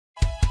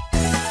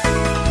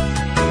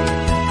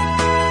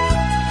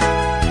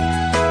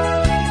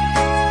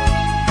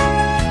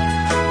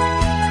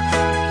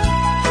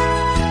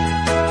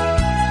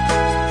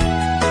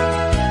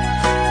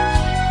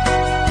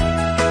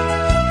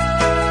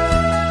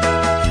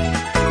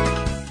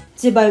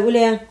Zibai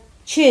ule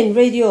Chin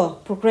radio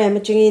program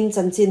chingin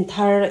chanchin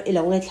thar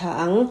ilong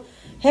thaang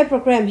he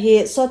program hi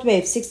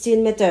shortwave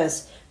 16 meters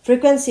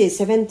frequency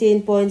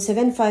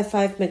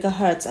 17.755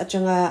 megahertz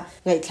achanga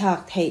ngai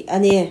thak thei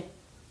ani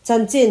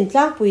chanchin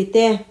tlak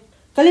puite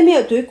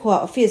kalimeu tui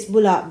khwa office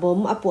bula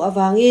bom apu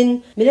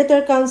awangin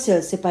military council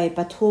sipai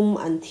pathum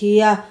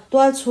anthia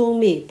twal chung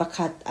mi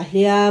pakhat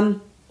ahliam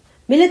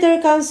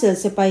military council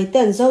sipai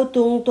ten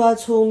zotung twal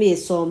chung mi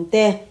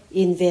somte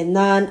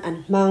invenan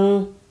anmang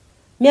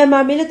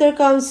Myanmar Military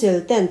Council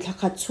ten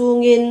thakhat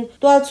chungin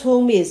twal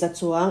chung mi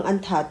zachuang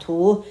an tha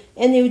thu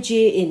NUG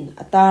in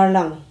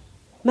atarlang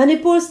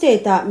Manipur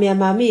state ta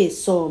Myanmar mi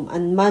som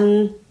an man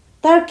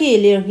Turkey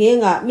lir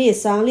ngenga mi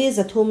sangli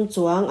zathum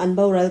chuang an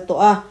boral to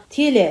a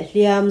thile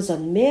hliam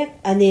zon mek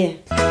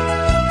ani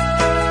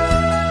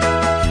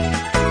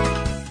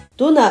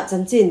tuna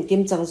chanchin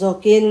kim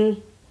changjokin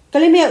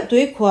Kalimeu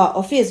tui khwa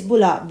office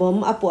bula bom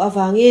apu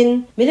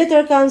awangin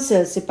military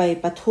council sipai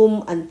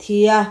pathum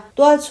anthia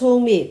twal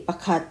chung mi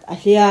pakhat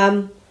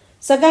ahliam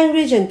Sagan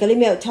region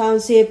Kalimeu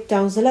township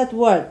Tangzalat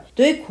ward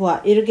tui khwa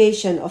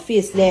irrigation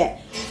office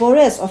le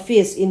forest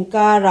office in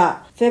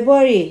Kara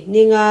February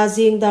ninga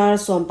jingdar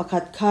som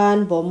pakhat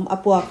khan bom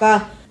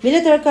apuaka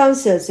military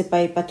council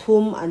sipai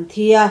pathum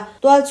anthia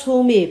twal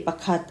chung mi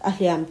pakhat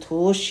ahliam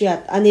thu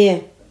shiat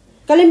ani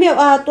Kalimeu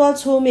a twal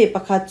chung mi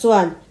pakhat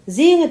chuan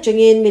Zing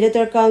chingin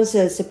military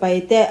council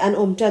sipaite an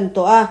umchan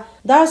to a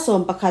dar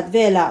som pakhat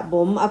vela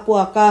bom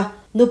apuaka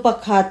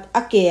nupakhat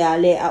akea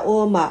le a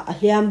oma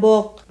ahliam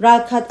bok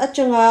rakhat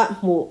achanga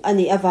mu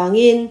ani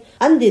awangin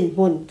andin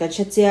mun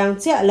kachachiang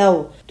cha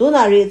lo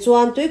tunari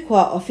chuan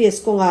tuikhwa office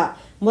konga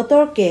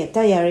motor ke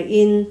tayar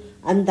in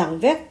andang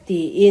vek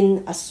ti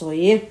in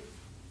asoi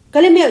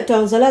Kalimeu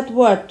Tangzalat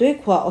ward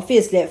tuikhwa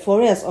office le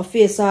forest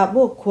office a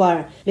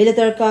bukhwar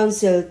military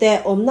council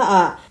te omna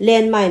a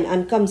landmine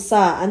an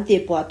kamsa anti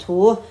pwa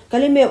thu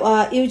Kalimeu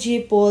a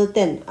UG pol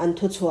ten an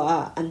thu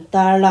chua an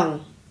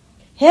tarlang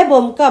he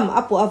bom kam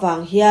apu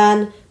awang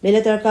hian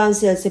military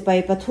council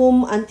sipai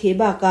pathum an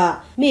thiba ka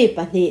mi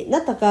pahni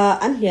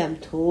nataka an hliam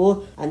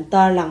thu an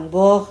tarlang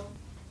bok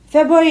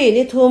February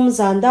ni thum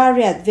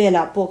zandariat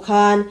vela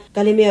pokhan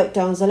Kalimeu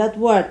Tangzalat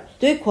ward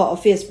tuikhwa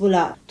office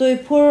bula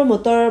tuipur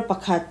motor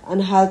pakhat an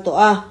hal to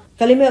a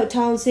Kalimeu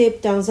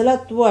township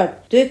Tangzalat ward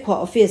tuikhwa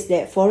office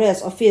le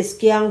forest office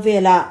kiang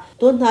vela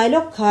tunhai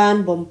lok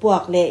khan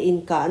bompuak le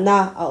inka na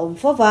a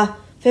omfowa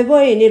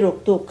February ni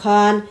ruktu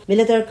khan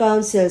military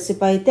council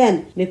sipai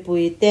ten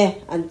mipuite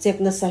an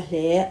chekna sa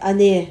hle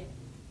ani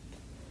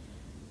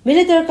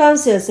Military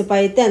Council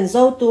sipai ten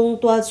zotung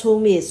twal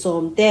chung mi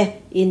somte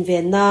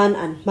invenan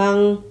an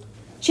mang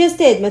Chi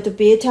state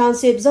matupi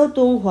township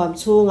zotung huam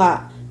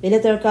chunga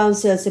Military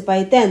Council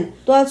sipai ten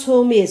twal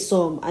chung mi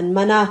som an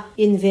mana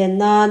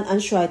invenan an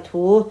shwai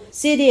thu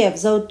CDF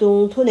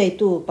zotung thunei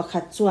tu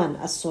pakhat chuan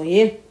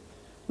asoi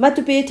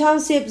Matupi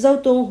township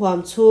zotung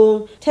huam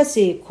chung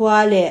thesi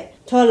khwa le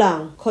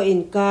tholang kho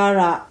in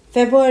kara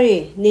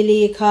February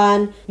Nili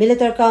Khan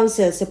Military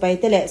Council sipai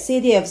tele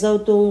CDF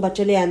zotung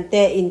battalion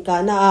te in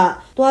kana a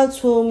twal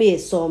chung mi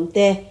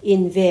somte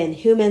inven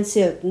human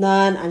shield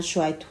nan an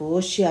shwai thu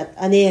shiat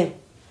ani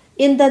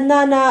in the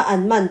nana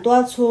an man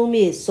twal chung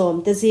mi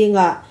somte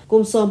zinga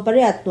kumsom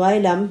pariat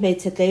noilam mei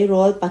chetlei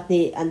rol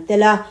pahni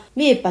antela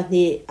mi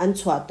pahni an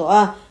chwa to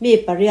a mi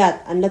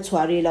pariat an la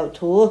chwari lo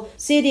thu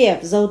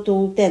CDF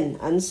zotung ten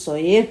an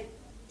soi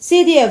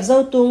CDF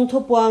zotung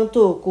thupuang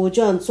tu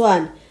kujon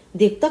chuan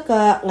dik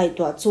taka ngai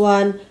to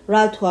chuan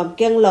ral thuam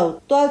keng lo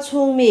twal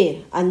chung mi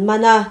an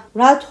mana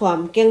ral thuam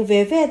keng ve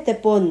ve te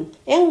pon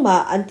engma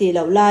anti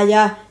lo la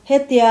ya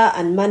hetia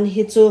an man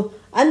hi chu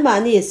an ma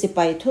ni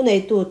sipai thunei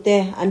tu te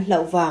an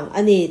hlawang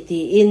ani ti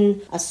in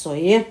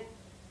asoi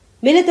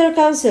Military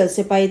Council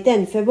sipai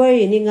 10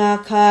 February ninga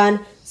khan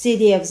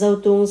CDF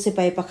zotung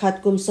sipai pakhat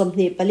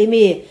kumsomni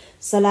palimi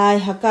salai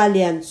Hakha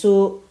lian chu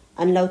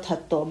an lo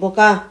that to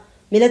boka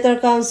Military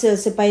Council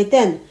sipai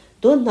 10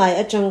 tunai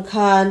atang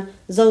khan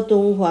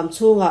zotung huam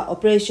chunga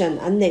operation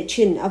an nei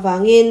chin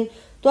awangin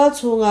twal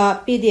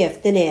chunga PDF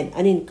tenen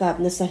anin kap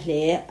na sa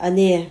hle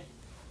ani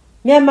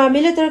Myanmar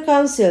Military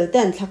Council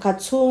ten thakhat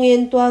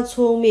chungin twal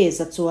chung mi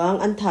zachuang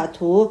an tha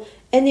thu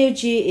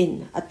NUG in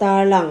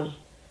atarlang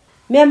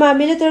Myanmar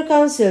Military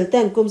Council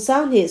ten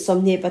kumsang ni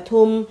somni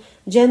pathum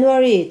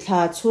January tha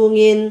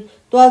chungin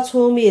twal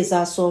chung mi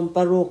za som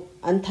paruk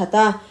an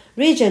thata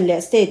region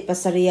le state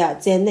pasaria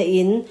chenna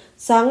in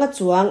sanga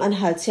chuang an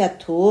hal chat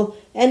thu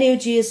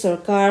NUG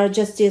Sarkar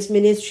Justice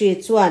Ministry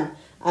chuan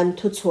an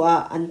thu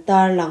chua an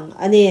tarlang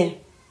ani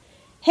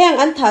heng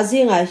an tha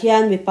zinga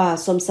hian mipa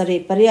somsari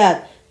pariat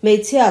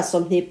meichia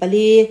somni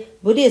pali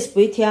Buddhist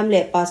puithiam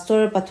le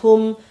pastor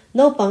pathum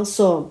no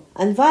pangsom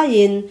an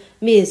vain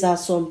mi za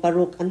som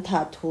paruk an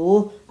tha thu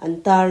an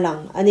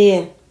tarlang ani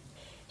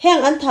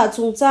heng an tha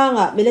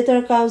chungchanga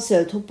Military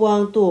Council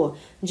thupuang tu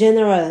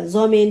General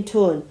Zomin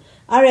Thun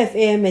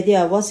RFA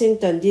Media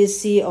Washington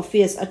DC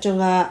office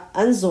atanga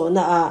anzo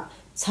na a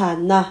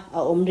channa a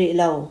omri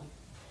lo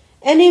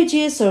NUG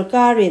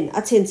Sarkarin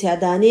achin chia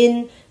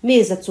danin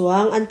mi za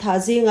chuang an tha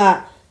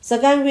zinga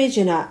Sagan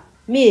region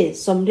มี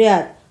สมเรีย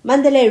ดมัน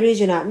เดเลรี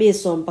จนามี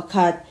สมประ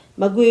คัด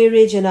มกุย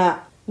รีจนา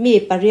มี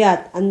ปริยัด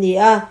อันนี้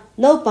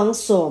นอปัง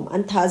สมอั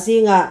นทาซิ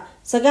ง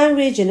สกัน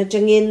รีจนาจั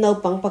งเงินนอ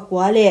ปังปักว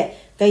าเล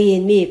กยิ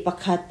นมีประ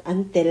คัดอัน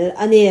เตล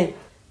อันนี้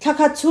ทัก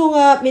ขัดช่วง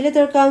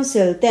Military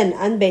Council เต็น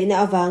อันเบน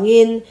อวา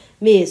งิน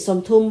มีสม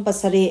ทุมปั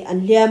สรีอัน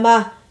เลียมา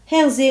แห่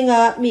งซิง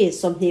มี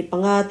สมนิปั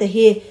งเต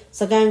หีส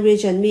กันรี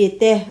จนมี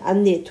เตอัน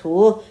นี้ถู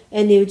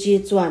NUG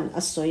จวนอ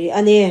สวย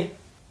อันนี้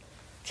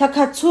ทัก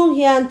ขัดช่วงเ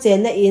ฮียนเจ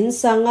นอิน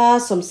สัง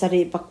สมส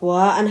รีปักว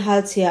าอันฮั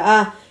ลเชีย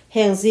แ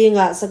ห่งซิง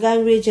สกัน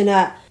รีจนา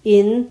อิ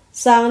น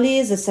สังลี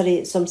จะสรี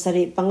สมส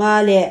รีปัง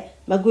เล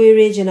มกุย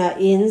รีจนา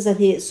อินจะ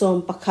ที่สม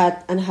ปักขัด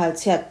อันฮัลเ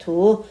ชียถู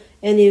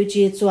NUG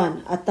จวน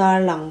อัตรา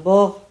หลังบ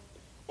อก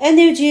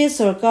NUG ส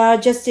รการ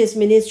Justice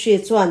Ministry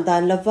จวนดั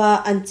นลาวา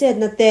อันเจด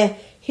นเต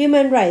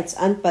Human Rights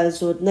อันปัล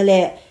จุดนั่นแหล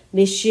ะ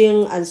มิชิง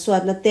อันสว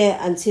ดนเต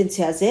อันชินเ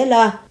ชียเจล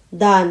า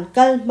ดัน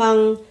กัลมัง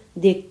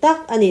ดิกตัก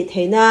อันนี้เท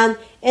นัน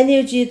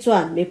NUG จว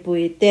นมีปุ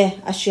ยเต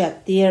อาเซีย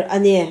ตีร์อั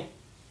นนี้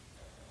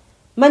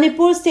มณิ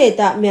ปุรสเต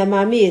ตเมียนม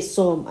ามีส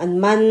มอัน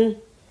มัน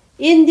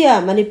อินเดีย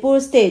มณิปุร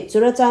สเตตจุ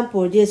รจามพู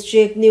ร์ดิสท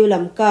ริกนิวลั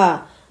มกา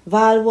ว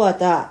าลวอ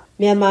ตาเ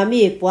มียนมา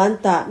มีปวน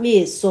ตามี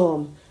สม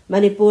ม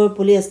ณิปุร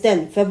Police เต็น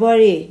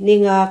February นิ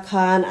งาค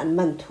านอัน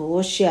มันทู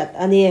เชียด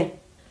อันนี้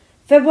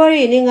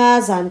February นิงา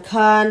จานค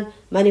าน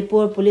มณิปุ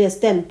ร Police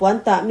เต็นปวน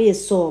ตามี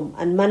สม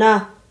อันมัน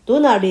ตุ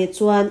นารีจ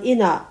วนอิ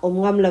นาอม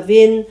งามล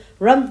วิน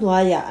รัมหัว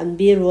ยาอัน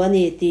บีรัว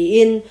นีตี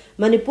อิน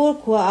มณิปุร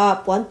ขัว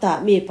ปวนตา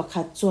มีประ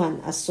คัดจวน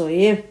อสว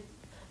ย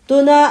ตุ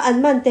นาอัน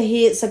มันเต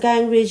หีสกั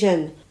งรีจน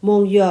ม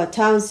งยอท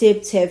าวน์ชิพ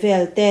เชเว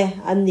ลเต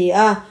อันนี้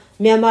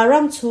เมียมารั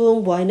มชุง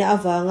บอยนาอ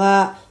วาง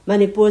ม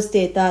ณิปุรสเต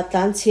ต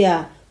ตันเชีย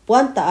ปว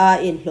นตา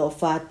อินโล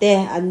ฟาเต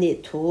อันนี้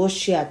ทูเ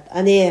ชียดอั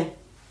นนี้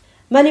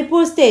มณิปุ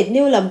รสเตต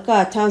นิวลัมกา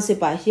ทาวน์ชิ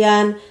ปเฮีย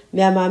นเ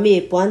มียมามี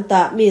ปวนต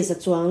ามีส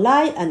จวงไล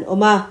อันอ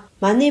มา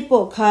มันนี่ป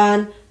กคาน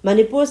ม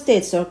ณิปุรสเต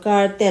ตสรกา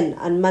รเต็น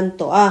อันมันโ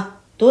ต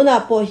ตุนา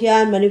ปเฮีย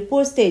นมณิปุ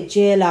รสเตตเจ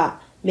ลา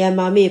เมียม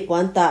ามีปว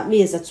นตามี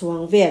สจวง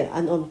เวลอั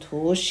นทู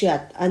เชีย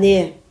ดอัน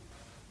นี้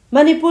ม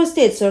ณิปุรสเต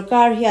ตสรก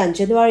ารเฮียน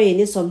January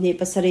นิสมนิ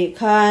ปสริ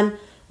คาน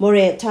โมเร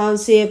ทาวน์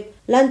ชิพ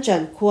ลันจั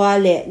นคัว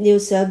เลนิว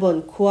เซลบอน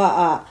คัว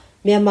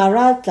เมียมาร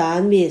าตาน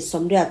มีส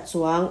มเด็จจ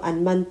วงอัน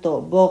มันโต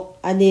บก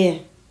อันนี้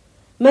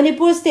มณิ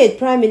ปุรสเตต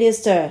Prime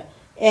Minister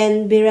N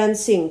Biren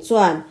Singh จ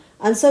วน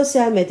อันโซเชี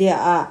ยลมีเดีย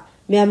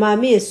เมียมา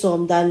มีสม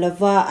ดันลา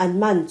วาอัน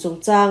มันจง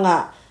จาง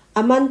อ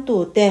ามันตู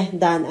เต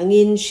ดันอั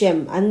งินเชม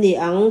อันนี้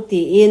อัง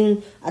ตีอิน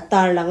อัต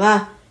าร์ลัง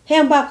แห่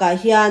งบากา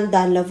เฮียน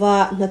ดันลาวา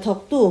นทก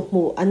ตูห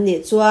มู่อันนี้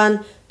จวน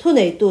ทุนใน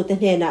ตูเต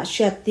เนนะเ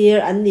ชียตี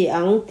ร์อันนี้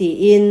อังตี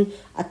อิน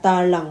อัตา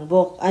ร์ลังบ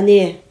กอัน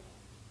นี้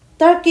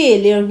ตร์กี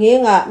เลียงเฮง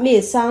มี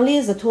สังลี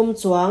จะทุ่ม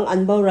จวงอัน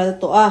บารัล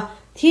ตัว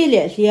ที่เลี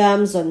ยเฮียม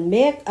จนเม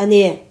กอัน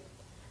นี้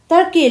ต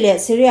ร์กีเล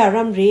ซีเรีย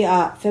รัมรี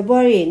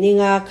February นิ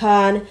งาค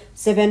าน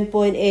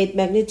 7.8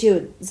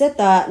 magnitude เซ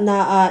ตานา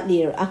ลี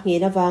ร์อักงี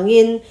นวา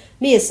งิน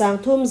มีสัง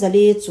ทุ่มจะ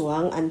ลีจว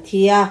งอันเ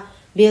ทีย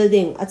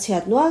building อัจฉ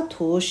ริยะ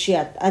ทูเชีย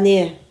ดอัน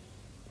นี้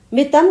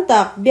มีตั้ม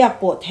ตักเบียก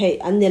ปวดให้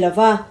อันนี้ละ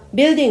ว่า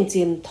building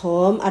จิมทอ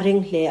มอริง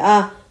เล่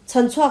ฉั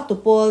นชวกตุ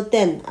โปลเ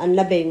ต็นอันล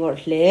ะเบงอ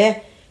ร์เล่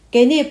เก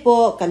นี่โป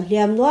กันเลี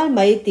ยมนวลไ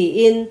ม่ตี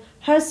อิน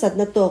ฮาร์สัต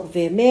นตกเว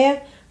เมก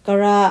ก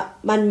ระ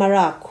มันมาร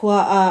าคัว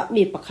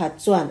มีประคัด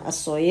จวนอ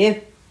สวย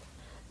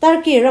ต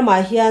ร์กีระมา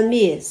เฮียน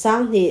มีสัง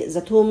นิจ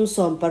ะทุ่มส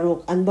มปรุก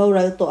อันบา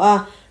รัลตัว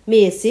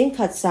มีสิง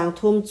ขัดสัง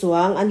ทุ่มจว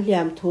งอันเลี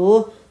ยมทู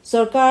ส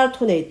รการ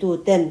ทุนในตู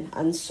เต็น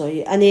อันสวย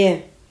อันนี้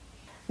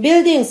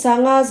building สา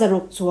งจรุ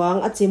กจวง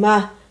อจิมา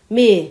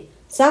มี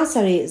สังส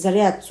ริจ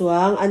ริยจว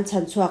งอันฉั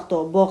นชวกโต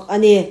บกอั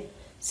นนี้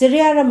สิเรี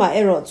ยระมาเอ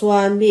โรจว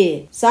นมี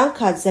สัง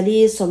ขัดจลี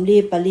สมลี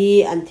ปลี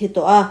อันทิโต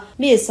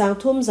มีสัง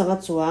ทุ่มสัง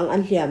จวงอั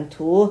นเลียม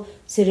ทู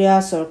สิเรีย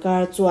สรกา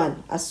รจวน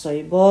อสวย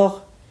บก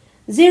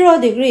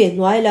0 degree ห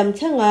น่วยลำเท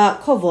ง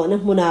ขวบน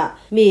มุนา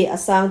มีอ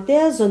สังเต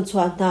จนช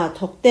วนนาท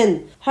กเต็น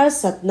ฮาร์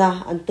สัตนา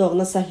อันตก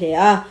นสเล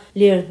เ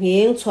ลียงเงี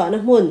ยงชวน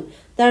มุน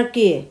ตร์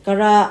กีก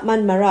ระมั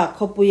นมาราค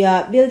ปุยา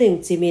building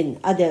จิมิน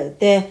อเดล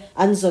เต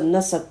อันจนน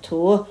สัต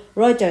ทู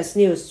Reuters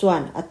News จว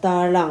นอัตา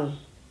ลัง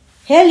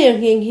เฮเลียง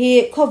เงียงฮี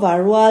ขวบ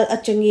รัวอั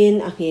จงิน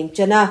อังเงียงจ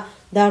นะ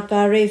ดาร์ก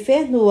ารเรเฟ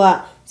นัว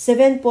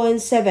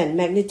 7.7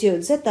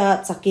 magnitude เซตา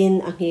จักิน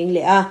อังเงียงเล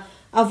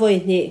อวัย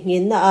นี้เงิ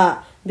นนา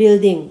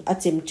building อ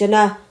จิมจน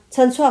ะ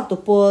ฉันชวกตุ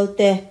โปลเ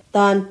ตต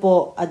านโป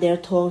อเดร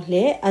ทงเล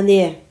อัน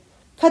นี้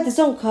ข้าติ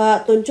ส่งข้า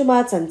ตุนจุมา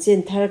จันจิน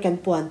ทารกัน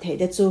ปวนเท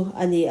เดจู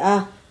อันนี้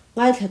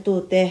ง่ายทตู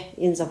เต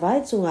อินจะไว้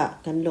จุง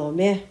กันโลเ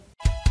ม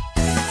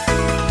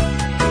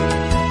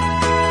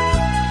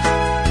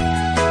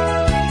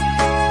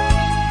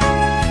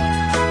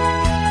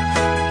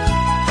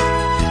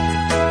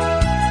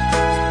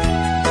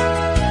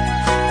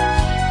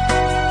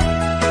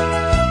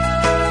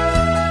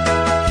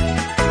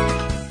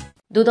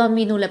ดูดอ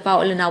มีนูเลปา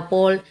อลนาวโป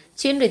ล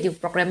ชินเรดิว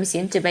โปรแกรมสิ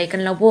นจะไปกั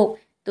นเราบุก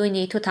ตัว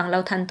นี้ทุกทางเรา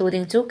ทันตัวดึ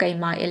งจูไก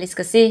มาเอลิส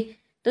กซี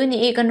ตัว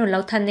นี้กันนุเรา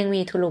ทันดึง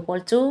มีทุลุโป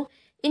ลจู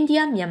อินเดี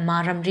ยเมียนมา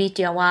รัมรีเ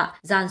จียวะ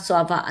จานสว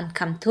าวะอันค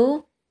ำทู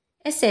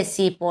SSC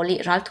ปอลิ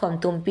รัลทวม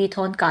ตุมปีท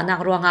อนกานัก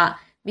รวงะ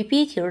มีปี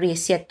ที่รี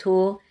เซียทู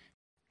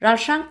รัล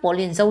ช่างปอ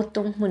ลินเจ้า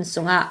ตุงมุน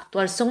สุงะตั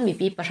วส่งมี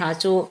ปีประชา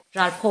จู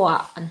รัลพัว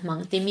อันมัง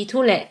ติมีทุ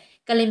เละ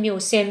กะเลมิว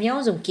เซมเยา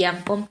จุงเกียง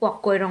ปอมปวก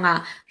กวยรองะ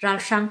รัล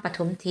ช่างปฐ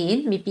มทีน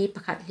มีปีปร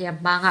ะคัดเลียม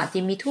บางะติ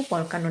มีทุปอ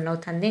ลกันนนเรา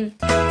ทันนิ่ง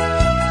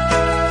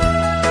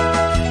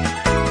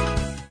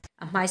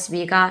ไมส์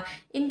บีกา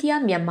อินเดีย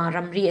เมียนมา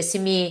รัมรีสิ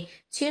มี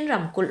ชินรั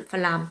มกุลฟ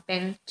ลามเป็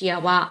งเจีย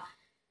วะ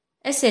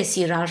SSC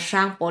รัลช่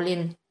างปอลิ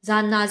นจา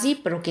นนาซี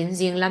ปรกิน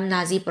จิงลำนา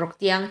ซีปรก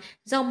เตียง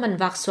เจ้ามัน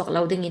วักสวกเร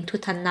าดึงอินทุ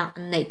ทันนักอั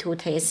นในทุ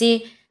เทซี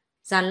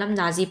จานลำ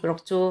นาซีปรก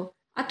จู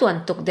อัตวน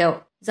ตกเดียว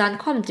จาน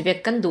คอมจิเว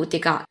กันดูติ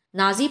กะ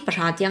นาซีประช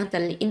าเตียงแต่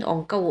ลินอง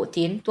กาว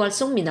ตินตัว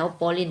ส่งมินาว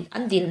ปอลินอั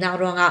นดินนา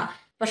รวงะ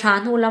ประชา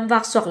นูลำวั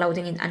กสวกเรา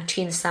ดึงอินอัน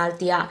ชินซาลเ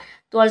ตีย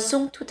ตัวส่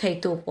งทุไท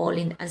ตูปอ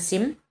ลินอันซิ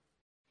ม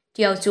เ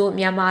ที่ยวจูเ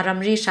มียมารัม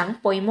รีสัง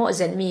ปอยโมเ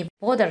ซนมี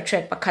บอร์เดอร์เทร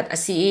ดประคัดอ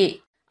ซี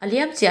อเลี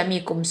ยมเจียมี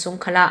กุมสุง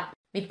ขละ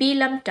มีปี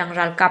ลำจัง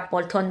รัลกับปอ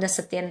ลทอนเดส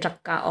เตียนรัก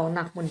กาออก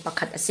นักมุนประ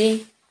คัดอซี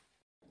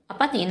อ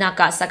ปัตนีนา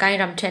กาสกาย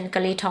รัมเทนกะ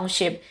ลีทอง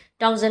ชิป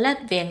ดาวเซเลต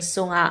เวียง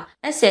ซุงะ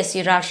SSC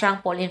รัลช่าง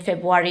ปอลินเฟ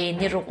บรุรี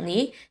นิรุก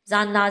นี้จา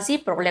นนาซี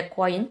โปรเล็กค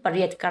วายน์ปริ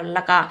ยัดกันล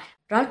ะกา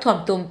รัลทวม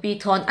ตุมปี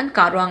ทอนอันก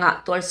ารวงะ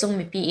ตัวส่ง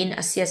มีปีอินอ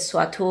าเซียส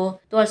วัตู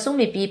ตัวส่ง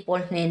มีปีปอ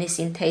ลเนนิ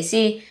สินเท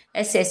ซี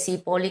SSC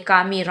ปอลิกา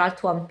มีรัล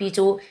ทวมปี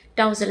จูด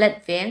าวเซเลต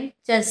เวียง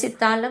จันสิ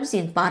ตาลำสิ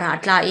นปารา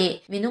ดลาเอ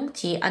มินุง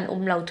ทีอัน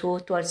เหลาทู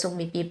ตัวส่ง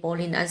มีปีปอ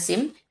ลินอันซิ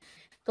ม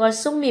ตัว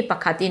ส่งมีปะ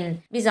ขัดิน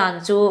มิจาน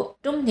จู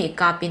ดุมนี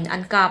กาปินอั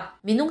นกับ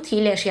มินุงที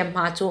เลเชียมม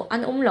าจูอั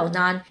นเหลาน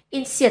านอิ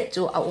นเซีย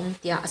จูอา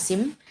เตียอซิ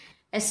ม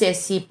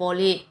SSC ปอ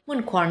ลิมุน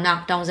ควานัก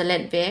ดาวเซเล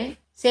ตเว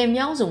เซม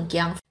ยังจุงเกี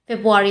ยงเฟ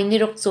บรุรีนิ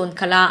รุกโซน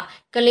ขละ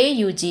กะเล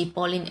ยูจีป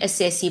อลิน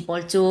SSC ปอ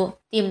ลจู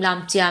ทีมล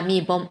ำเจียมี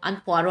บอมอัน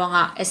ปัวรวง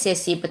ะ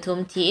SSC ปฐุม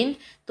ทีน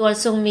ตัว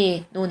ส่งมี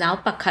นูนาว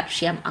ปะขัดเ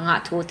ชียมอ่าง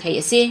ทูเทย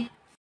ซี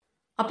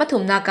อปฐุ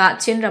มนากะ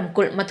ชินรำ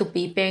กุลมาตุ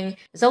ปีเป็ง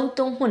เจ้า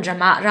ตุงหุ่นร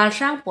ำะรัล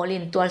ช่างปอลิ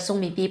นตัวส่ง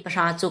มีปีประช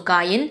าจูกา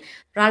ยิน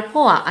รัล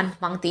พัวอัน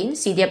มังติน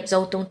สีเดียบเจ้า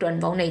ตุงตวน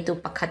วงในตุ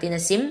ปะขัดิน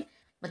ซิม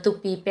มาตุ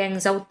ปีเป็ง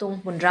เจ้าตุง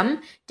หุ่นร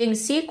ำจิง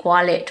ซีขวา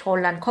เลโท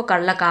ลันข้อกา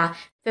รละกา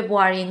เฟบ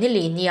รุรีนิ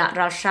ลีเนีย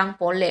รัลช่าง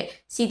ปอลเล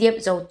สีเดียบ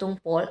เจ้าตุง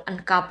ปอลอัน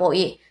กาโป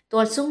อีตั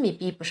วส่งมี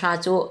ปีประชา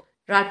จู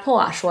รัลพัว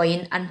ช่วย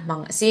อันมั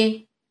งซี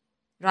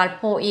รัลโ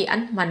พอีอั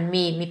นมัน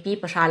มีปี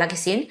ประชาลัก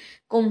ษิน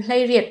กุมไล่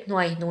เรียดหน่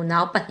วยนูนา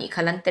วปนิข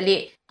ลันเตลิ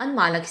อันม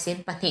าลักษิน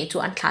ปนิจู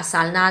อันทลาส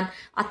าลนาน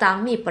อัตาง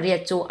มีปริย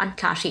จูอัน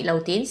ทลาชิเหลา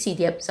ตินสีเ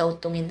ดียบเจ้า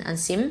ตุงินอัน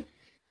ซิม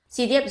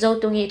สีเดียบเจ้า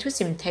ตุงีทุ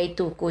สิมไทย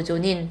ตูกูจู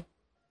นิน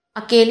อ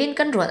เกลิน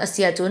กันรวดอาเ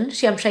ซียจุนเ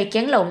ชียมชัยเ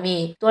ก่งเหล่ามี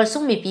ตัวส่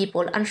งมีปีปอ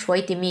ลอันช่วย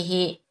ติมี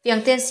ฮีเพียง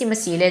เต้นซิมา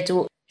สีเลจู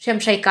เชียม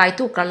ชัยกาย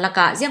ตูกันละก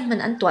ะยังมัน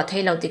อันตัวไท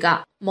ยเหล่าติกะ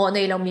โมใน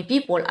เหล่ามีปี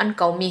ปอลอันเ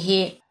ก่ามีฮี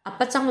อัป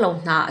จังเหล่า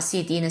นาสี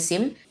ตีนซิ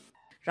ม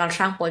รัล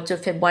ช่างปอลจู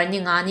เฟบรุรี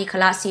งานีข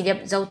ละสีเดียบ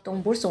เจ้าตง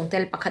บุษสงเต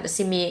ลปักขัด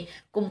สิมี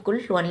กุมกุล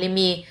ล้วนลิ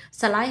มี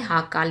สลายหา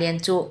กาเลียน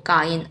จูกา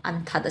อินอัน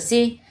ทัด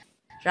สิ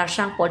รัล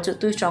ช่างปอลจู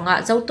ตุยจงะ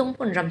เจ้าตง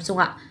ปุ่นรำสุ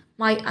งะไ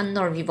ม่อันน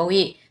อร์วิว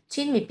วี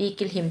ชินมีปี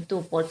กิลหิมตู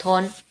ปอลทอ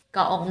นก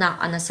าออกนัก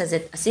อันเซเซ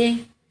ตสิ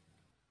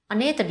อัน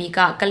นี้ตบีก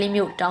ากลิ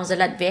มิวดาวส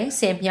ลัดเวงเ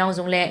ซมยาวจ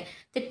งเล่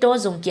ติดโต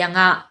จงเกียง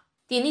ะ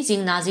ทีนี้จิง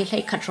นาจิให้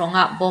ขัดรอง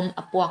ะบอม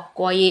อปวก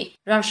กวย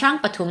รัลช่าง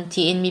ปฐุม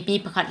ทีอินมีปี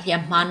ประคัดเลีย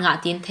มมานงะ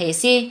ตินเท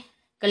ซี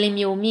กลิ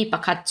มิวมีประ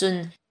คัดจุน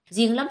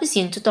จิงลำพิ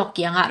สินจุดตอกเ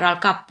กียงะรัล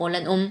กับโปลั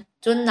น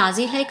จุนนา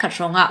จิให้ขัด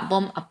รองะบอ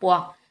มอปว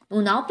กนู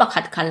นาวประ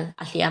คัดคัล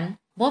อเลียม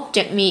บอบเ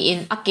จ็กมีอิน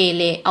อเกเ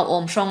ลเอาอ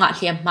มชองะเ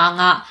ลียมมา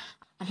งะ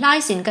ลาย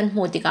สินกัน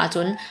หูติกา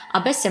จุนอ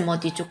เบสเซมอ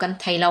ติจุกัน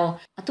ไทยเรา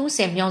อตุเซ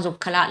มยองจุก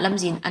ขละล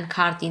ำจินอันค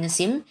าร์ติน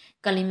ซิม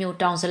กลิมิว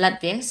ตองสลัด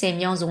เวงเซม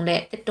ยองจุงเล่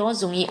ติดโต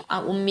จุงอีอา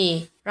มี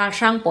รัล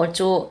ช่างปอ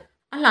จู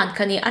อันหลานค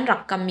ณีอันรั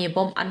กกำมีบ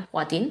อมอันหัว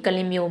ตินก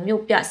ลิมิวมิว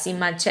เปียซิ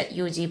มันเช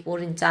ยูจีปู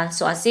รินจานส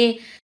วาซี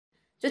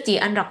จุดที่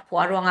อันรักผัว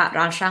รวงะ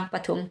รัลช่างป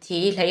ฐุมที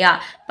เลยะ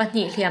ป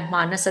นิเลียมม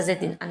านัสเจ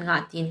ตินอันงา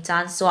ตินจา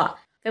นสวา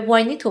เฟบรุ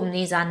รีนี้ถุม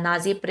นี้จานนา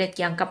จีเปรต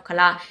ยังกับข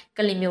ละก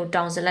ลิมิวต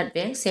องสลัดเว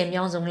งเซมย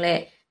องจุงเล่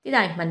ที่ไ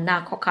ด้มันนา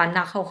ข้อขา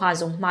นักเข้าหา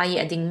จงมา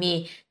อดิงมี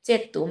เจ็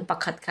ดตุ่มปัก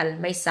ขัดขัล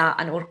ไม่สา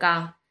อันอุรกา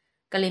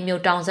กลิมิว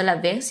ดองจะละ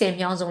เวงเซม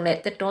ยองจงเล็ด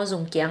เตโตจ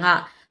งเกียงะ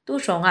ตู้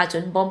ชงจุ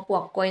นบอมปว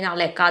กกวยนัก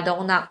เล็กกาดอง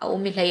นักเอา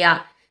มิเลยะ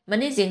มัน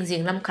นี่จิ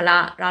งลำขละ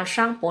รัล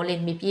ช่างปอลิน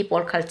มีปีปอ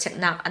ลขัลเช็ค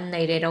นักอันใน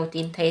เรื่อง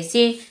ตินเท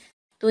ซี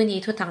ตัวนี้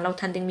ทุกทางเรา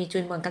ทันดึงมีจุ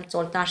นบนกันโจ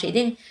ลตาชี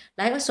ดิงไ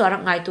ล่ก็สวรั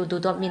กไงตัวดู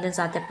ดมีนัน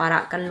จ่าเตปาระ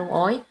กันลุง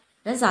อ้อย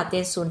นันจ่าเต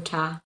สุนท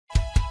า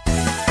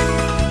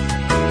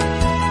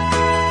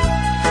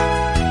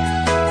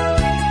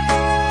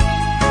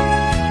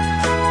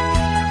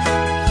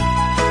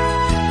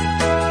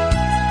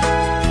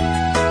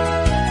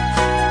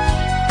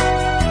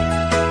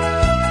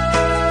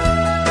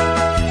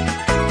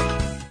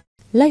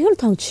ไล่หุ่น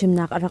ทองชิม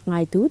นักรักไง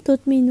ตูตุด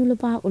มีนุล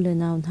บาอุล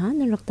นาวนะ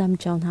นรักด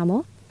ำจาวนะโม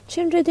เ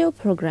ช่นเรดิโอโ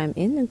ปรแกรม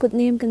อินนังกุดเ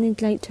นียมกันในไ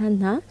กลชัน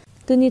นะ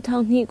ตุนี้ทอ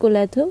งนี้กุเล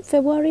ทุมเฟ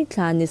บรุรีค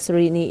ลานิส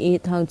รีนีอี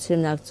ทองชิม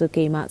นักจุเก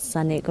มาส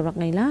านเอกรัก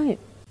ไงไล่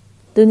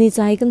ตุนี้ใจ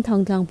กันทอง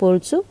ทางโพล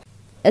จู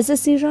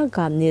SSC รัก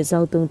กับเนี่ยเจ้า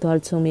ตุงตัว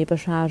ชงมีประ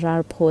ชารา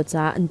โพจ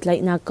าอันไกล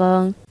นักกอ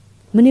ง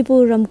มณิปุ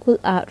รำคุล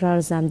อารา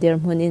ซามเดีย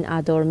ร์มุนินอา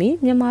ดอร์มี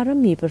เมียนมาร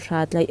มีประชา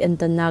ไลอัน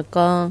ตันนัก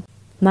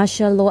มาช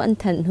าโลอัน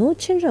ทันหู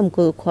ชินรำ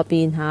คุลขวบ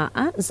ปีนหาอ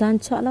าจัน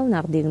ชะเล่านั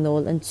กดิ่งโน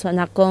ลอันชะ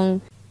นักกง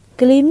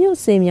กลีมยู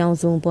เซมยัง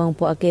ซุงปองป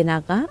อเกนั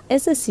ก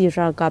SSC ร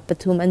ากับป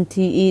ทุมอัน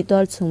ทีอีดอ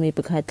ลซุงมีป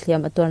ระคัดเลียม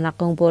ตัวนัก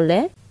กงโบเล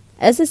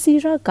SSC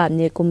รากับเ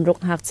นี่ยกุมรุก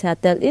หักชา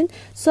เตลอิน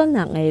ส่วน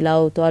นักไงเรา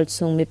ดอล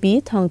ซุงมีปี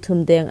ทองทุม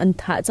แดงอัน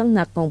ท่าจัง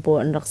นักกงโบ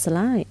อันรักสล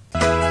าย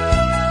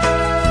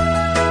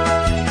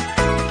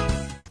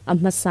อัม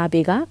มาซา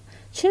บิกา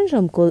เช่นร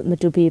ำกุลมา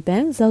ดูบีแบ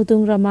งเจ้าตุ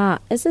งรามา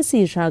SSC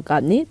รากั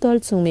บนี้ตอล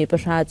ซุงมีประ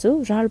ชาจู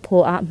รัลโพ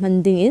อามัน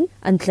ดิงอิน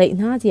อันเทล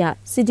นาเดีย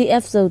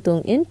CDF เจ้าตุง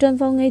อินจน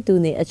ฟองไงตู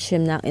นี่อัช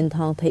มนักอินท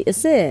องไทย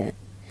เส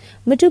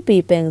มาดูบี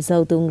แบงเจ้า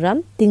ตุงร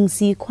ำติง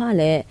ซีควาเ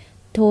ล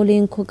โทลิ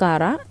งคุกา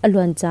ระอล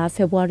วนจาเฟ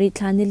บรุรี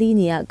ทานิลีเ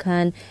นียคั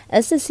น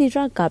SSC ร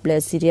ากับเล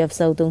CDF เ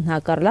จ้าตุงนา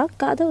การลัก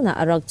กาดูนา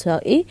อรักเจอ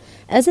อี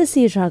SSC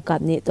รากับ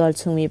นี้ตอล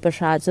ซุงมีประช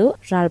าจู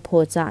รัลโพ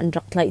จาอัน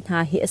รักไทยนา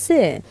ฮิเส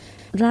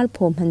รัลพ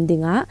มหันดิ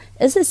งะ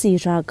SSC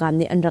รากับ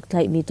นี้อันรักไท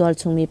ยมีตัว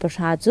ชงมีประช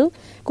าจุ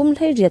กุมไท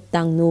ยเรียด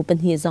ตังนูเป็น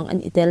หีจงอัน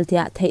อิเตลเที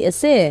ยไทยเ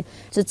ส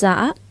จุจ้า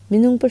มิ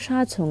นุงประชา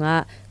ชงะ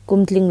กุ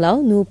มทลิงเหลา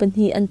นูเป็น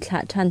หีอันทละ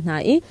ชันหา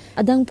ยอ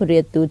ดังเปรี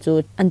ยดตูจู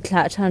อันทล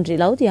ะชันริ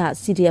เหลาเดีย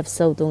CDF เซ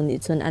าตรงนี้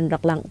จนอันรั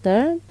กหลังเตอ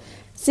ร์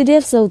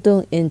CDF เซาตรง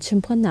อินชิม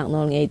พอนหนักน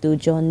อนไงตู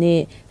จอนนี่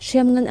เชื่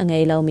อมเงินอันไง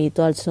เรามี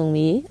ตัวชง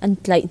มีอัน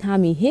ไกลท่า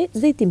มีเฮ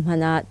จิติมห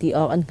นาตีอ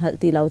อกอันขัด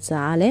ตีเราจ้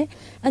าเล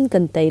อันกั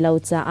นไตเรา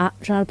จ้า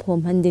รัลพม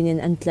หันดิง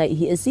อันไกล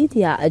ฮีสิเดี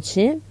ยอเช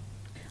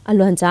อล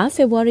วันจ้าเฟ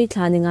บรุรีท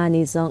านิงา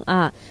นิซอง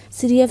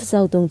CDF เซา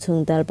ตรงชง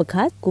ดาลประ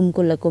คัดกุม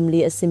กุลกุมลี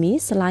อสมี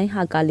สลายห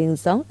ากาลิง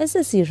ซอง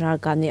SSC รา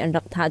กับนี้อัน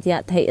รักท่าเดีย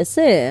ไทยเส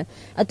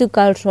อตุ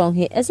กัลทรองเฮ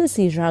SSC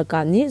รากั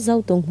บนี้เซา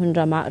ตรงหุนร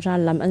ามารั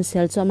ลลำอันเซ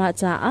ลจอมา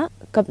จ้า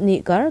กับนิ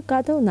กร์กา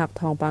ดูนัก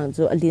ทองปัง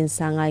จูอลินส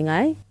างไง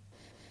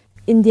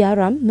อินเดีย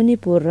รัมมณิ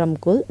ปุรัม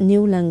กุลนิ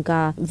วลังก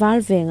าวาล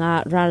เวงา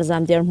รัลซา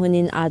มเดียร์มุ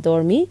นินอาดอ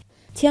ร์มี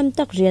เทียม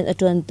ตักเรียนอ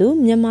จวนตู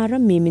เมียมารั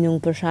มมีมินุง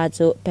ประชา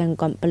จูแปง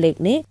กอมเปล็ก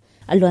เน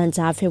อลวนจ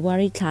าเฟบรุ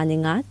รีทานิ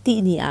งาตี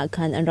นีอา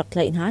คันอันรักไล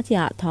นาที่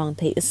อาทองเ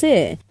ทเส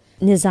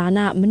นิจาน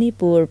ามณิ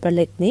ปุรเป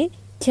ล็กเน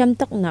เทียม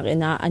ตักนักอิ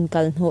นาอัน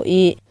กัลโฮ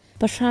อี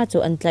ประชาจู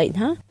อันไลน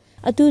า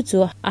อตูจู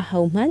อาหา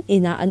วมันอิ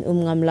นาอัน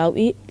งำลาว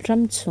อีรั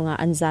มชง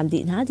อันจามดี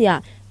นาที่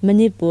ม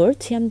ณิปุร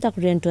เทียมตัก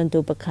เรียนจวนตู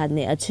ประคัดเน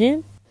อชิม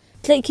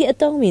ทเลคีอ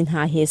ตองมินห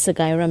าเฮส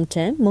กายรัมเท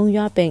มงย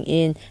าเปง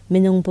อินมิ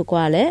นุงปกว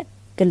าเล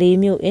กะเล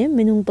มิวเอ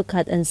มินุงประคั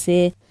ดอันเซ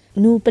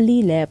นูปลี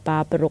เลปา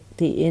ปรก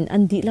ตีอินอั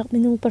นดีลักมิ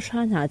นุงประช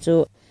าหาจู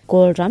ก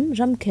อล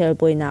รัมเคล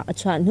บอยนาอ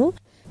ชานุ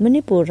ม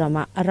ณิปุราม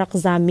ารัก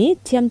ซามี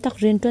เทียมตัก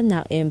เรียนจวนนั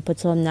กเอ็มป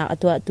จอมนักอ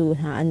ตัวตู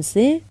หาอันเซ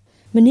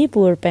มณิ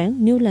ปุรแปง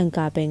นิวลังก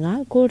าเปงา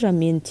กอลรา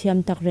มินเทียม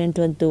ตักเรียนจ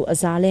วนตูอา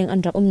ซาเลงอัน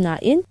รักนา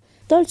อิน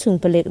ตอลชุง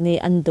เปล็กใน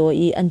อันโด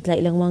อีอันไกล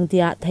ลังวังเดี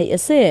ยไทย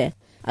เส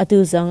อตู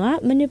จัง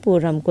มณิปุ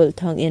รัมกุล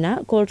ทองเอนะ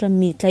กอลรา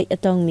มีไกลอ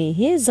ตองมีเ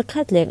ฮส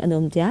กัดแรงอนุ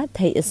มเดียไท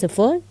ยเสฟ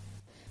อน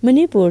ม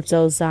ณิปุรเจ้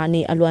าจา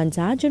นีอลวันจ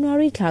าจันวา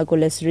รีทากุ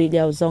ลสรีเลี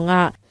ยวจง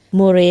โม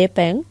เรเป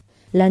ง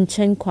ลันเช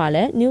นควาเล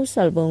นิว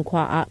ซัลบงคว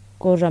า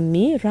กอลรา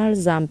มีรัล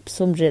ซัมส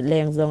มเร็จแร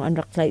งจงอัน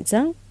รักไล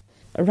จัง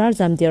รัล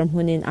ซัมเดียร์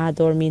มุนินอาด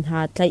อร์มินห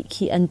าไล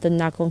คีอันตัน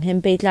นักของเฮม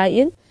เปตไล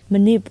น์ม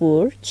ณิปุ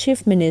ร Chief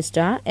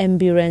Minister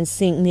Ambiren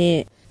Singh เน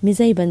มิใ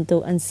จบรรทุ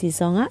อันซีซ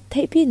องไท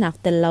ยพี่นัก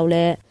เตลเลาเล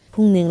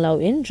พุ่งหนึ่งเหล่า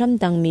อินร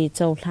ำดังมีเ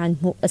จ้าทาน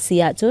มุกเสี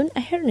ยจน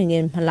เฮร์นิงเงิ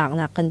นพลัง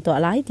นักกันตัว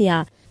หลายเดีย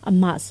อา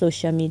มาโซเ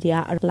ชียลมีเดีย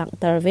หลัง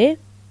ตร์เว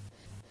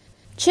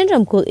เช่นร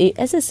ำคุล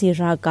SSC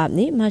รากับ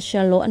นี้มาเช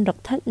ลโลอันรัก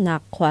ทัดนั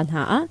กควานห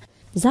า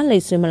จันเลย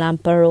สุมาลาม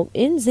ปรก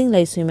อินจิงเล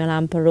ยสุมาลา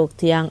มปรกเ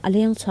ตียงอเ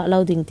ลียงชะเล่า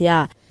ดิ่งเตีย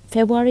เฟ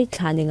บรุรีท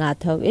านิงา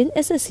ทองอิน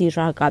SSC ร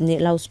ากับนี้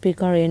เราสปีกเ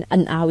กอร์อินอั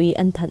นอาวี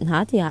อันทันหา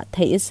เตียไท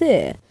ยเส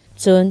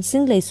จนสิ่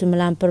งเลยสุมา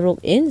ลามปรก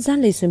อินจัน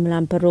เลยสุมาลา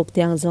มปรกเ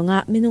ตียงจง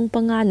มินุงปั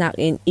งานัก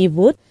อินอี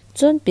บุตจ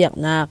นเปียก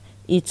นัก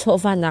อีโช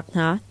วานักน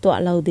าตัว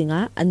เราดิ่ง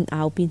อันเอ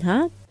าปินหา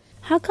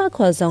ฮักข้าข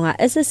อจง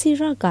SSC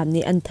รากับ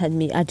นี้อันทัน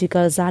มีอาร์ติเ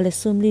คิลซาเล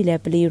ซุมลีเล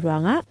ปลีรั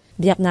ง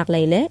เบียกนักเล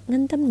ยเละเงิ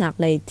นตำนัก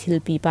เลยทิล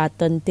ปีปา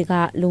ตนติก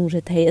าลุงร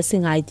ะเทยสิ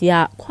งไอเดีย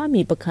ความ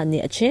มีประคันเ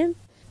นี่ยเช่น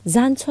จ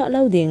านชอเล่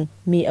าดิ่ง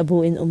มีอบู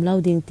อินเล่า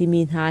ดิ่งที่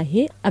มีหา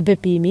ฮิอเบ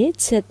ปีมี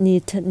เช็ดนี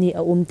ทัดนี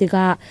ติก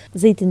า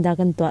ใจตินดา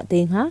กันตัวเต็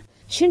งฮะ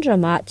ชินรา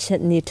มาเช็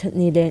ดนีทัด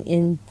นีแรงอิ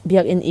นเบี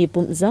ยกอินอี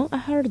ปุ่มจงอา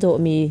หารโด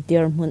มีเดีย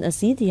ร์มุนอ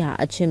สีเดีย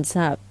ชิม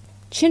ซับ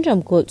ชินร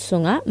ำกุดส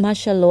งมา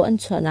ชาโลอัน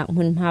ชอนัก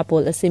มุนมาโป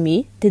ลอสิมี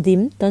ติดิ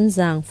มต้นจ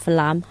างฟล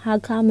ามฮา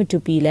คามาดู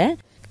ปีเล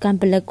การเ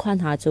ปลกควัน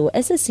หาจู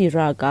SSC ร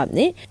ากับ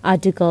นี้อาร์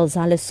ติเคิลซ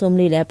าเลซุม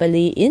ลีเลป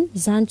ลีอิน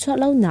จานชอ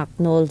เล่านัก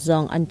โนลจ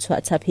งอันชอ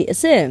ชับฮิ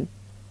เซ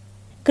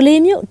กลี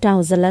มิวดาว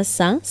ซาล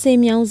สังเซ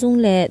มียงซุง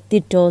เลติ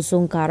ดโตซุ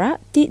งการะ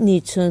ตินิ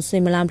ชุนเซ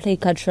มลามเพล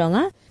คัดชง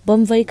บอม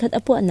ไวคัดอ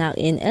ปวนัก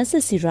อิน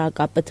SSC รา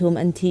กับปฐุม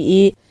อัน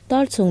ทีตอ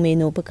ลซุงเม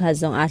นูประคัด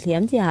จงอาเลีย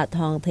มที่อาท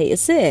องเท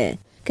เซ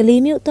กลี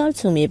มิวตอล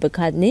ซุงมีประ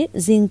คัดนี้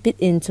จิงปิด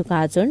อินสุก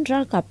าจนรา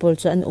กับปุล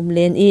จนเล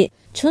น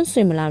ชนส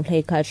วยมลามเพล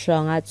คัดช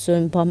งจ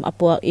นบอมอ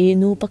ปวก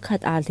นูประคัด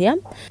อาเลียม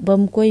บอ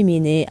มกวยมี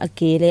เนอเ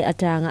กเลอ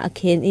จางอเค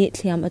นเ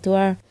ทียมอตัว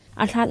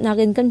อาทัดนัก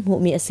อินกันหู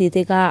มีอสี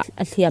ติกา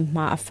อเทียมม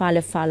าฟาเล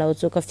ฟาเรา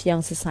จูกับยัง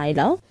สายเ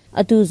รา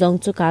atu zong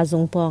chuka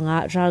zong ponga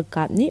ral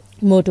kap ni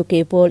motoke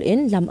pol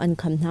in lam an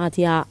kham na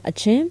tia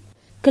achim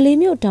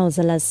kalimyo taw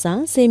zala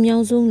sang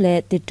semyang zung le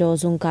tito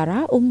zung kara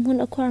hun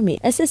akhwar mi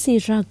ssc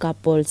ra kap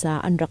pol sa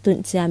an rak tun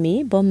chami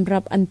bom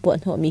rap an po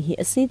no mi hi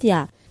asitia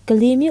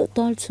kalimyo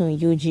tol chung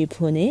UG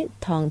phune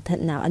thong that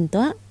na an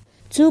to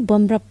chu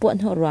bom rap po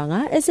no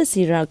ranga ssc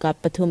ra kap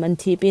pathum an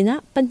thi pina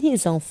panhi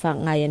zong fa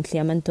ngayan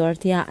thliam an tor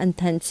tia an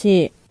than chi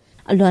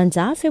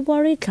alwanza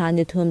February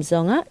khani thum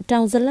zonga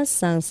tawzala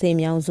sang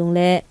semyang zung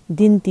le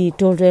dinti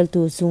total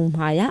tu zung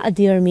maya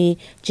adirmi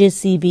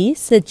JCB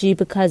saji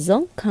bakha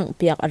zong khang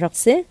piak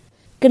arakse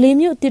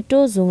kalimyo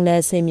tito zung le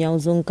semyang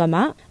zung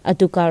kama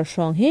atukar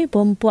shong he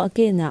bompo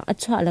ke na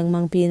achwa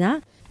langmang pina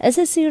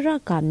ssc ra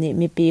kam ni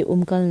mipi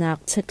umkal nak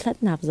cheklat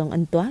nak zong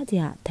an twa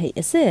dia thai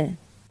ase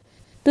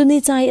tuni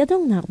chai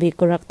adong nak bi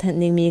korak than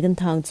ning mi gan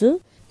thang chu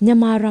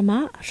nyamarama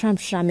sham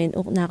shamen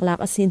ok nak lak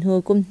asin hu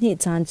kum ni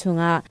chan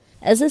chunga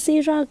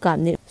ssc ra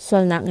kam ni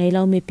solna ngai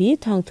lo mi pi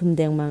thong thum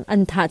deng mang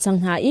an tha chang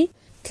ha I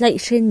thlai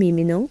shin mi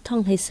minung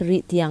thong hai sri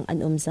tiang an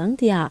umjang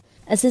tia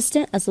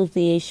Assistant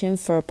Association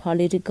for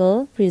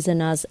Political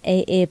Prisoners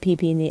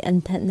AAPP ni an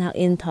that nak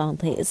in thong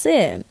thai se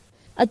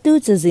atu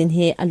chazin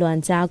he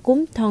alwan cha kum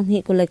thong ni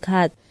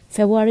kulakhat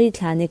February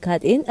thani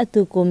khat in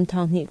atu kum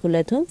thong ni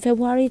kulathum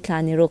February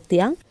thani rok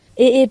tiang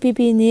AAPP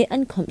ni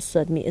an khom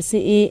sot mi ase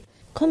I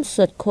khom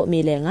sot kho mi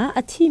lenga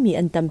athi mi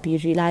an tampi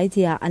ri lai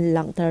tia an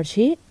lang tar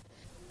chi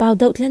pau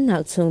dau thlen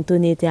nak chung tu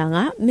ni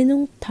tianga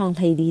minung thong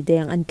thai di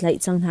deng an tlai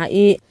chang ha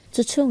I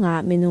chu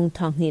chunga minung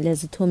thong ni le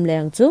thum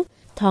leng chu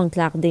thong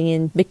tlak ding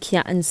in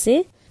bikhya an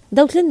se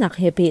dau thlen nak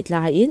happy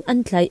tla in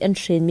an tlai an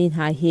shin min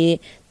ha hi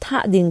tha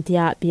ding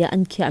tia pia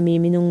an khya mi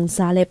minung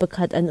zale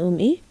pakhat an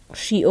I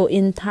shio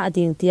in tha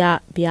ding tia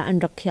pia an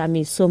rakhya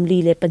mi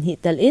somli le panhi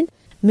tal in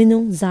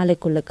minung zale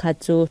kulakha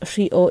chu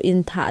shio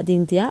in tha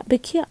ding tia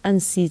bikhya an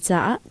si cha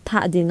tha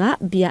dinga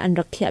bia an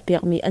rakhya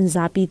pek mi an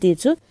zapi te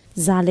chu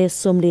zale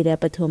somli le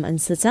pathum an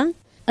sachang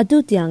adu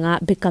tianga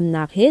bekam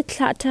nak he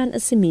thla than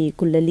asimi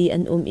kulali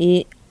an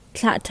I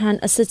thla than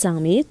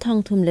asachang mi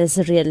thongthum le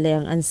zariat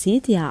leng an si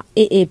tia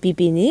AAPP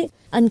ni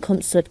an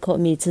khom sot kho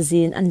mi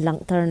chazin an lang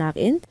tar nak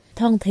in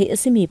thong thei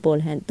asimi pol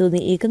han tu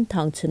ni I kan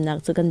thong chun nak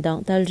chu kan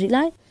dong tal ri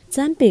lai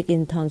chan pek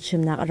in thong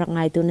chim nak rak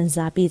ngai tu nan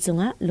zapi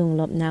chunga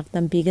lunglop nak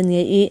tampi gan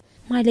nge I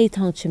mai lei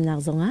thong chim nak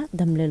zonga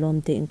damle lom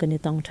te in kan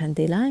tong than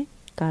te lai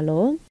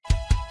kalom